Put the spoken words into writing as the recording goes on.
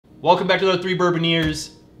Welcome back to the Three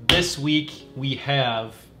Bourboneers. This week we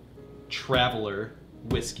have Traveler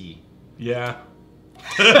Whiskey. Yeah.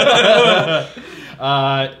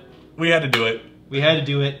 We had to do it. We had to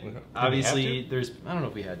do it. Obviously, I don't know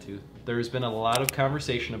if we had to. There's been a lot of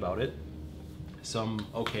conversation about it. Some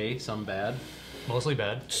okay, some bad. Mostly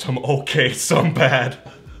bad. Some okay, some bad.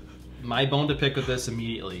 My bone to pick with this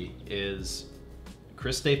immediately is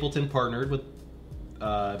Chris Stapleton partnered with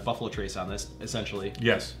Buffalo Trace on this, essentially.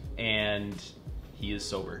 Yes. And he is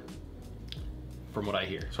sober, from what I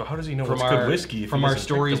hear. So how does he know from what's good whiskey? From our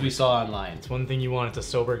stories we saw online. It's one thing you want. It's a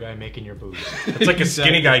sober guy making your booze. It's like a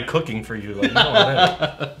skinny guy cooking for you. Like, you don't want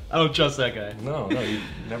that. I don't trust that guy. No, you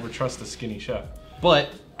never trust a skinny chef. But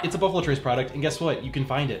it's a Buffalo Trace product, and guess what? You can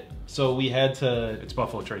find it. So we had to... It's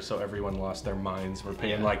Buffalo Trace, so everyone lost their minds. We're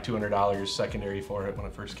paying like $200 secondary for it when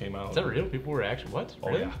it first came out. Is that real? People were actually... What? Oh,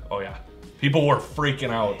 Really? yeah. Oh, yeah. People were freaking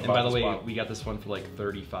out. And by the way, we got this one for like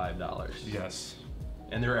 $35. Yes.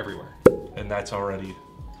 And they're everywhere. And that's already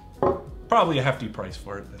probably a hefty price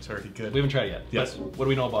for it. That's already good. We haven't tried it yet. Yes. But what do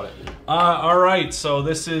we know about it? All right, so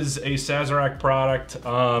this is a Sazerac product.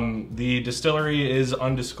 The distillery is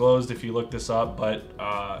undisclosed if you look this up, but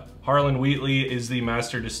Harlan Wheatley is the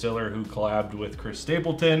master distiller who collabed with Chris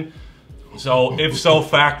Stapleton. So ipso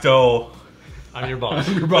facto, I'm your boss.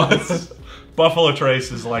 Your boss. Buffalo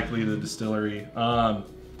Trace is likely the distillery.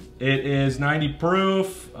 It is 90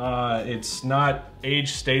 proof. It's not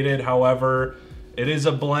age stated, however, it is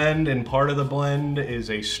a blend, and part of the blend is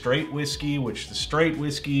a straight whiskey, which the straight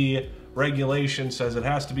whiskey regulation says it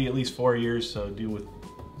has to be at least 4 years, so do with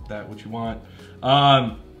that what you want.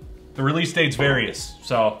 The release date's various,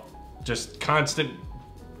 so just constant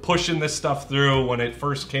pushing this stuff through. When it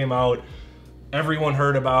first came out, everyone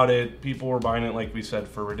heard about it. People were buying it, like we said,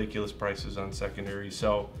 for ridiculous prices on secondary.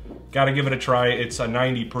 So, gotta give it a try. It's a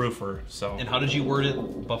 90 proofer. So. And how did you word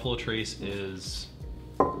it? Buffalo Trace is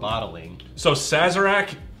bottling. So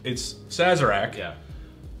Sazerac, it's Sazerac. Yeah.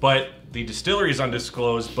 But the distillery is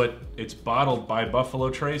undisclosed, but it's bottled by Buffalo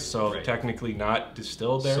Trace, so Right. technically not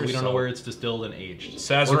distilled there. So we don't know where it's distilled and aged.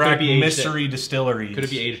 Sazerac Mystery Distillery. Could it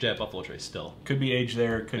be aged at Buffalo Trace still? Could be aged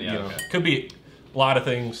there. Could Yeah, be. okay. Could be a lot of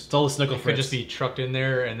things. It's all the snickle It could just be trucked in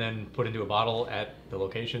there and then put into a bottle at the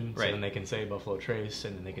location. So Right. then they can say Buffalo Trace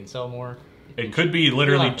and then they can sell more. It could be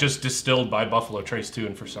literally Yeah. just distilled by Buffalo Trace too,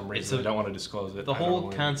 and for some reason It's a- they don't want to disclose it. The I don't whole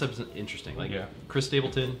know. concept is interesting. Like Yeah. Chris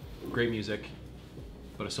Stapleton, great music,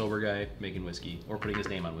 but a sober guy making whiskey or putting his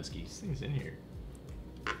name on whiskey. This thing's in here.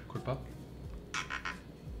 Quick pop.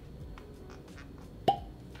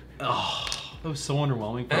 Oh, that was so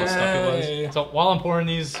underwhelming for how stuck it was. Hey. So while I'm pouring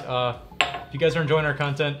these, if you guys are enjoying our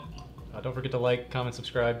content, don't forget to like, comment,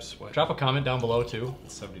 subscribe. Drop a comment down below too.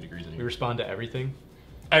 It's 70 degrees in We here. respond to everything.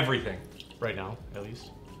 Everything. Right now, at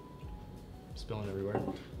least. Spilling everywhere.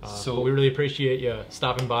 So- but we really appreciate you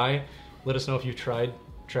stopping by. Let us know if you've tried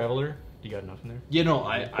Traveler. You got enough in there? You know,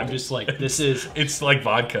 I'm just like, this is It's like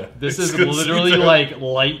vodka. this It's is good literally sweet. like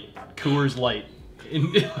light Coors Light.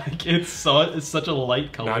 And, like, it's such a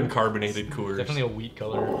light color. non-carbonated Coors. Definitely a wheat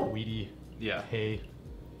color, weedy Yeah. hay.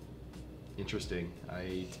 Interesting.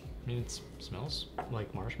 I mean, it smells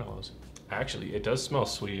like marshmallows. Actually, it does smell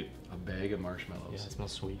sweet. A bag of marshmallows. Yeah, it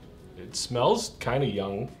smells sweet. It smells kind of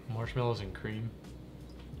young. Marshmallows and cream.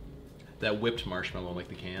 That whipped marshmallow, like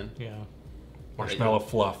the can. Yeah. Marshmallow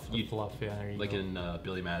fluff. You- Fluff, yeah, there you Like go. in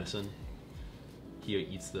Billy Madison. He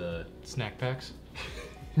eats the... Snack packs.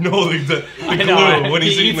 No, the I glue. know, When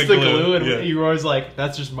he's he eating eats the glue. and yeah. you're always like,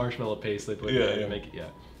 that's just marshmallow paste they put Yeah, in there yeah. to make it, yeah.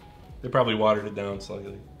 They probably watered it down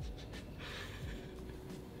slightly.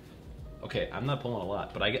 Okay, I'm not pulling a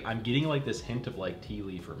lot, but I'm getting like this hint of like tea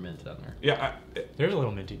leaf or mint on there. Yeah, There's a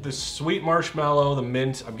little minty. the sweet marshmallow, the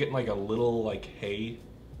mint. I'm getting like a little like hay.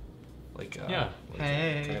 Like Yeah.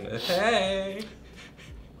 Hey. Kinda, hey.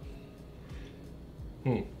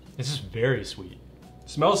 This is very sweet.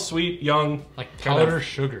 Smells sweet, young. Like Kind powdered of-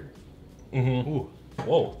 sugar. Mm-hmm. Ooh,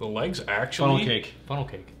 Whoa, the legs actually. Funnel cake. funnel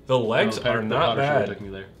cake. The legs No, the are not powder sugar bad. took me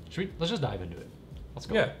there. Let's just dive into it. Let's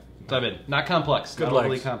go. Yeah. Dive in. Not complex. Good not overly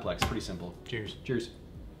legs. complex. Pretty simple. Cheers. Cheers.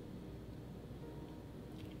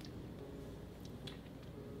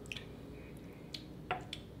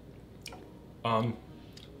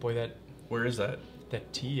 Boy, that Where is that?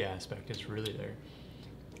 tea aspect is really there.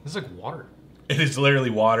 This is like water. It is literally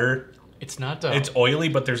water. It's not. It's oily,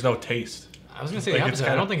 but there's no taste. I was gonna say like the it's opposite. I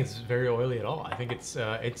kinda- don't think it's very oily at all. I think it's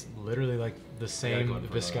literally like the same go in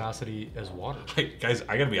for viscosity as water. Hey, guys,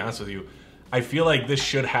 I gotta be honest with you. I feel like this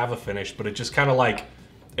should have a finish, but it just kind of like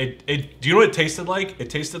it. Do you know what it tasted like? It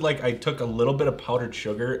tasted like I took a little bit of powdered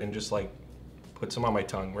sugar and just like put some on my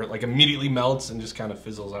tongue, where it like immediately melts and just kind of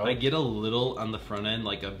fizzles out. I get a little on the front end,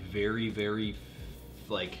 like a very, very,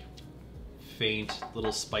 like, faint,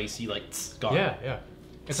 little spicy, like, gone. Yeah.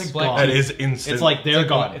 It's like Gone. black That tea. is instant. It's like they're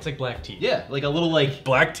gone. It's like black tea. Yeah, like a little, like,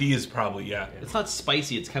 black tea is probably, yeah. it's not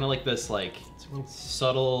spicy. It's kind of like this, like,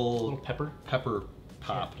 subtle little pepper. pepper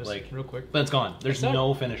pop, Just like, real quick. but it's gone. There's That's it.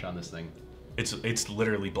 no finish on this thing. It's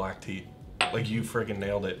literally black tea. Like, you friggin'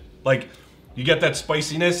 nailed it. Like, you get that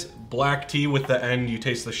spiciness, black tea with the end, you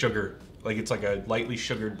taste the sugar. Like, it's like a lightly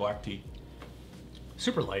sugared black tea.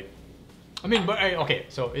 Super light. I mean, but okay.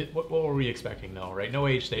 So what were we expecting? No, right? No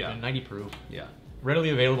age statement. Yeah. 90 proof. Yeah. Readily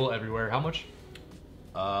available everywhere. How much?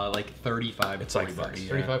 Like 35 to It's like 40 bucks. 30, yeah.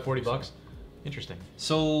 35, 40 bucks. Interesting.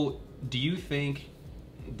 So, do you think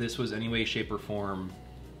this was any way, shape, or form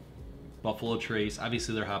Buffalo Trace?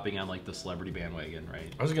 Obviously, they're hopping on like the celebrity bandwagon,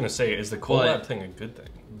 right? I was gonna say, is the collab thing a good thing?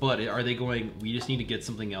 But are they going? We just need to get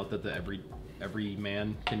something out that every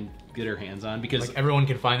man can get their hands on, because Like everyone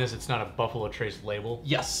can find this. It's not a Buffalo Trace label.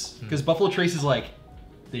 yes, because Buffalo Trace is like,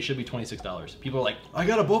 they should be $26. People are like, I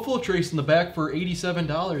got a Buffalo Trace in the back for $87,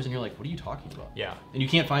 and you're like, what are you talking about? Yeah. And you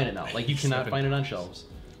can't find it now. Like, you cannot find it on $87. shelves.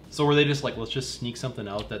 So were they just like, let's just sneak something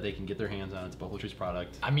out that they can get their hands on? It's a Buffalo Trace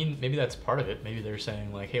product. I mean, maybe that's part of it. Maybe they're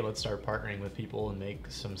saying like, hey, let's start partnering with people and make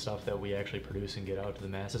some stuff that we actually produce and get out to the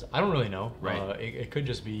masses. I don't really know. Right. It could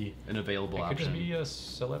just be An available It option. could just be a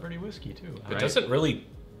celebrity whiskey too. It doesn't really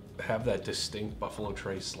have that distinct Buffalo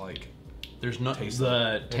Trace, like, There's no Taste the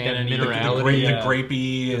that tannin minerality. the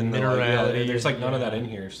grapey and the minerality, there's like none of that yeah. in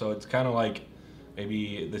here. So it's kind of like,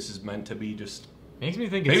 maybe this is meant to be just... Makes me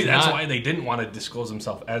think Maybe it's that's not, why they didn't want to disclose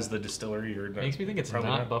themselves as the distillery. Or makes me think it's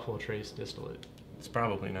probably not Buffalo Trace distillate. It's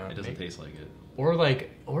probably not. It doesn't taste like it.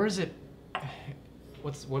 Or is it?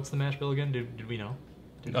 What's the mash bill again? Did we know?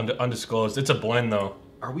 Undisclosed. It's a blend though.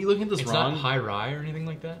 Are we looking at this It's wrong? not high rye or anything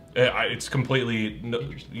like that. It's completely.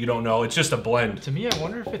 You don't know. It's just a blend. To me, I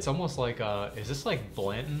wonder if it's almost like is this like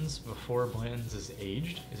Blanton's before Blanton's is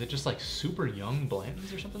aged? Is it just like super young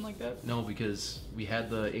Blanton's or something like that? No, because we had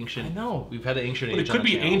the ancient. I know. We've had the ancient But age. it could on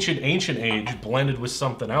the be channel. ancient age blended with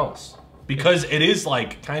something else, because it is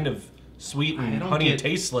like kind of sweet I and don't honey get-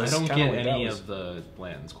 tasteless. I don't kinda get like any that was. of the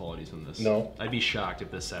Blanton's qualities in this. No. I'd be shocked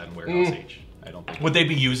if this said warehouse age. I don't think. Would they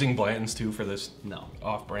be using Blanton's too for this No.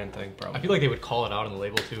 off-brand thing? Probably. I feel like they would call it out on the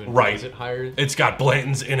label too and Right. raise it higher. It's got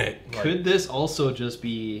Blanton's in it. Like, Could this also just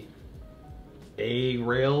be a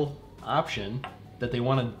rail option that they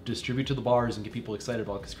want to distribute to the bars and get people excited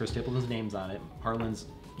about? Because Chris Stapleton's name's on it, Harlan's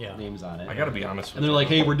name's on it. I gotta be honest with And they're you. like,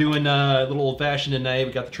 hey, we're doing a little old fashioned tonight.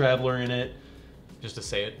 We got the Traveler in it. Just to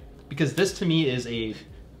say it. Because this to me is a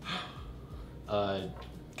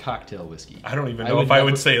cocktail whiskey. I don't even I know would if I never-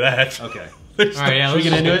 would say that. Okay. All right, yeah. Should we Let's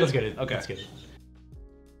get into it? Let's get it. Okay. Let's get it.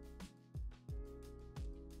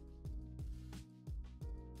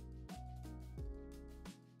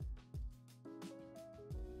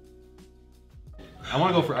 I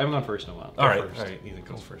want to go for. I haven't gone first in a while. All right, First. all right. Ethan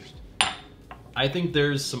goes first. I think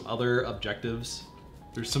there's some other objectives.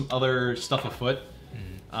 There's some other stuff afoot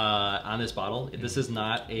on this bottle. This is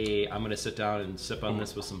not a. I'm going to sit down and sip on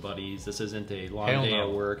this with some buddies. This isn't a long Hell day no.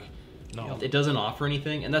 at work. No. It doesn't offer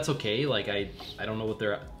anything, and that's okay. Like I don't know what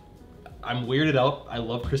they're. I'm weirded out. I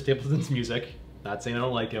love Chris Stapleton's music. Not saying I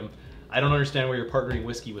don't like him. I don't understand why you're partnering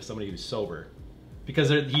whiskey with somebody who's sober, because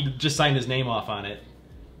he just signed his name off on it.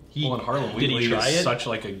 Well, and Harlan did he Wheatley try is it? such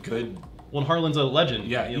like a good. Well, Harlan's a legend.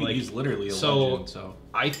 Yeah, Like, he's literally a so, legend. So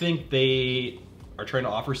I think they are trying to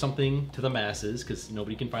offer something to the masses because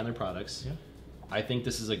nobody can find their products. Yeah. I think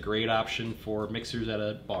this is a great option for mixers at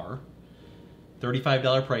a bar.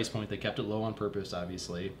 $35 price point. They kept it low on purpose,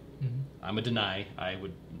 obviously. I'm a deny. I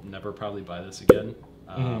would never probably buy this again.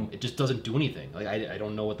 It just doesn't do anything. Like I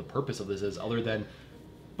don't know what the purpose of this is other than.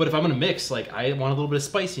 But if I'm gonna mix, like I want a little bit of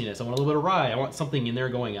spiciness. I want a little bit of rye. I want something in there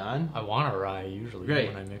going on. I want a rye usually Right.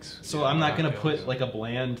 when I mix. So I'm not gonna cocktails. put like a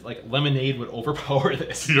bland, like lemonade would overpower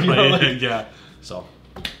this. You Right, know, like- yeah. So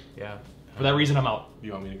Yeah. for that reason, I'm out.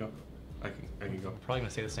 You want me to go? I can go. Probably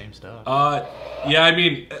gonna say the same stuff. Yeah. I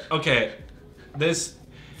mean, okay. This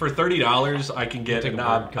for $30, I can get Take a a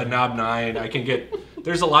knob word, Kevin. 9. I can get.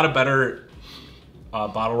 There's a lot of better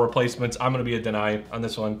bottle replacements. I'm gonna be a deny on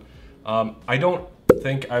this one. I don't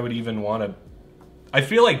think I would even want to. I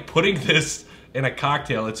feel like putting this in a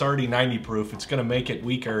cocktail. It's already 90 proof. It's gonna make it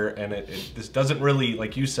weaker, and this doesn't really,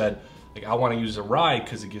 like you said. Like I want to use a rye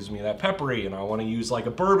because it gives me that peppery, and I want to use like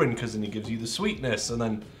a bourbon because then it gives you the sweetness, and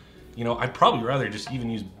then, you know, I'd probably rather just even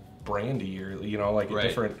use brandy or like a Right.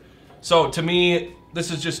 different. So to me, this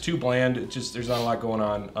is just too bland. It's just there's not a lot going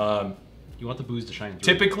on. You want the booze to shine through.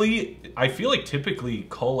 Typically, I feel like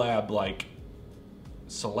collab like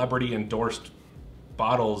celebrity endorsed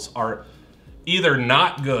bottles are either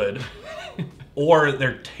not good or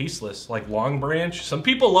they're tasteless, like Long Branch. Some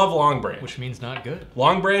people love Long Branch. Which means not good.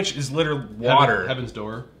 Long Branch is literally water. Heaven's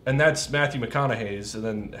Door. And that's Matthew McConaughey's. And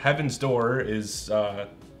then Heaven's Door is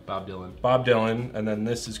Bob Dylan. Bob Dylan. And then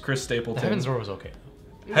this is Chris Stapleton. Heaven's Door was okay.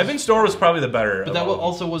 Heaven's Door was probably the better. But that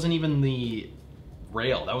also wasn't even the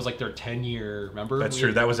rail. That was like their 10-year, remember? That's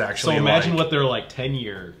true. That was actually So imagine like, what their like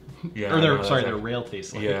 10-year, yeah, or their, no, sorry, their rail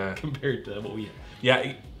tastes like yeah. compared to what we...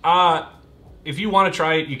 Yeah. If you want to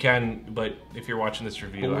try it, you can. But if you're watching this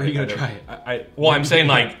review, Well, where are you going to try it? Well, I'm saying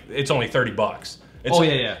like it's only $30. It's, oh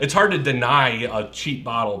yeah. It's hard to deny a cheap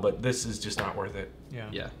bottle, but this is just not worth it. Yeah.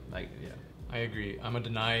 Yeah. I agree. I'm gonna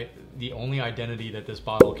deny the only identity that this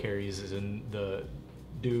bottle carries is in the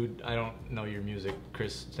dude. I don't know your music,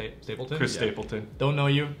 Chris Stapleton. Chris Stapleton. Don't know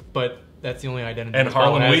you, but that's the only identity. And this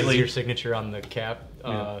bottle Harlan has is Wheatley. your signature on the cap.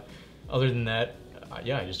 Yeah. Other than that,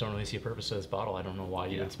 yeah, I just don't really see a purpose to this bottle. I don't know why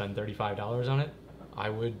you would spend $35 on it. I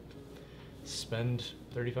would spend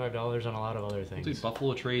 $35 on a lot of other things. Dude,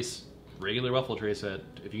 Buffalo Trace, regular Buffalo Trace at,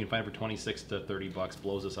 if you can find it for 26 to 30 bucks,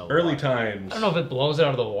 blows us out. Early times. I don't know if it blows it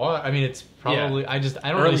out of the water. I mean, it's probably. I don't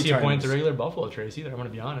Early really see a point times. to regular Buffalo Trace either. I'm gonna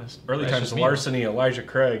be honest. Early That's times, just me. Larceny, Elijah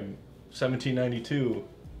Craig, 1792.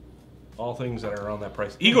 All things that are around that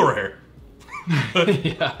price. Eagle Rare.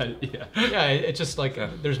 yeah. Yeah, it's just like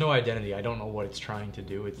there's no identity. I don't know what it's trying to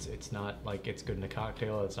do. It's not like it's good in a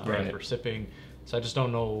cocktail. It's not Right. good for sipping. So I just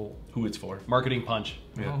don't know Who it's for. Marketing punch.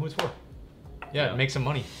 who it's for. Yeah, make some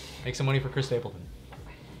money. Make some money for Chris Stapleton.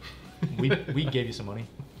 We gave you some money.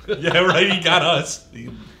 Yeah, right. He got us.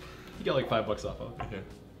 You got like $5 off of it. Yeah.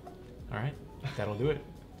 All right, that'll do it.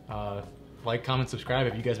 Like, comment, subscribe.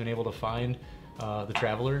 Have you guys been able to find the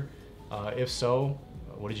Traveler? If so,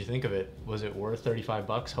 what did you think of it? Was it worth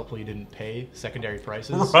 $35? Hopefully you didn't pay secondary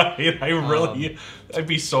prices. Right. I'd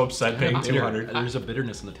be so upset paying $200. There's a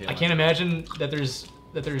bitterness in the tail. I can't imagine that there's.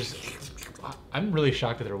 I'm really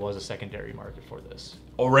shocked that there was a secondary market for this.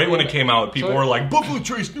 Oh, right when it came out, people So- were like, Buffalo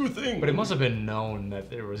Trace, new thing. But it must have been known that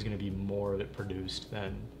there was going to be more of it produced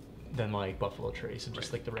than like Buffalo Trace and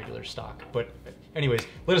just like the regular stock. But anyways,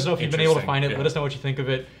 let us know if you've been able to Interesting, find it. yeah. Let us know what you think of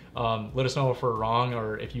it. Let us know if we're wrong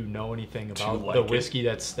or if you know anything about like the it. whiskey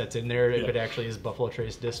that's in there. If Yeah. it actually is Buffalo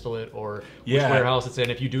Trace distillate or which Yeah. warehouse it's in.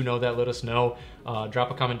 If you do know that, let us know. Drop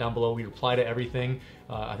a comment down below. We reply to everything.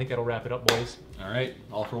 I think that'll wrap it up, boys. All right.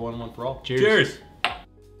 All for one for all. Cheers. Cheers.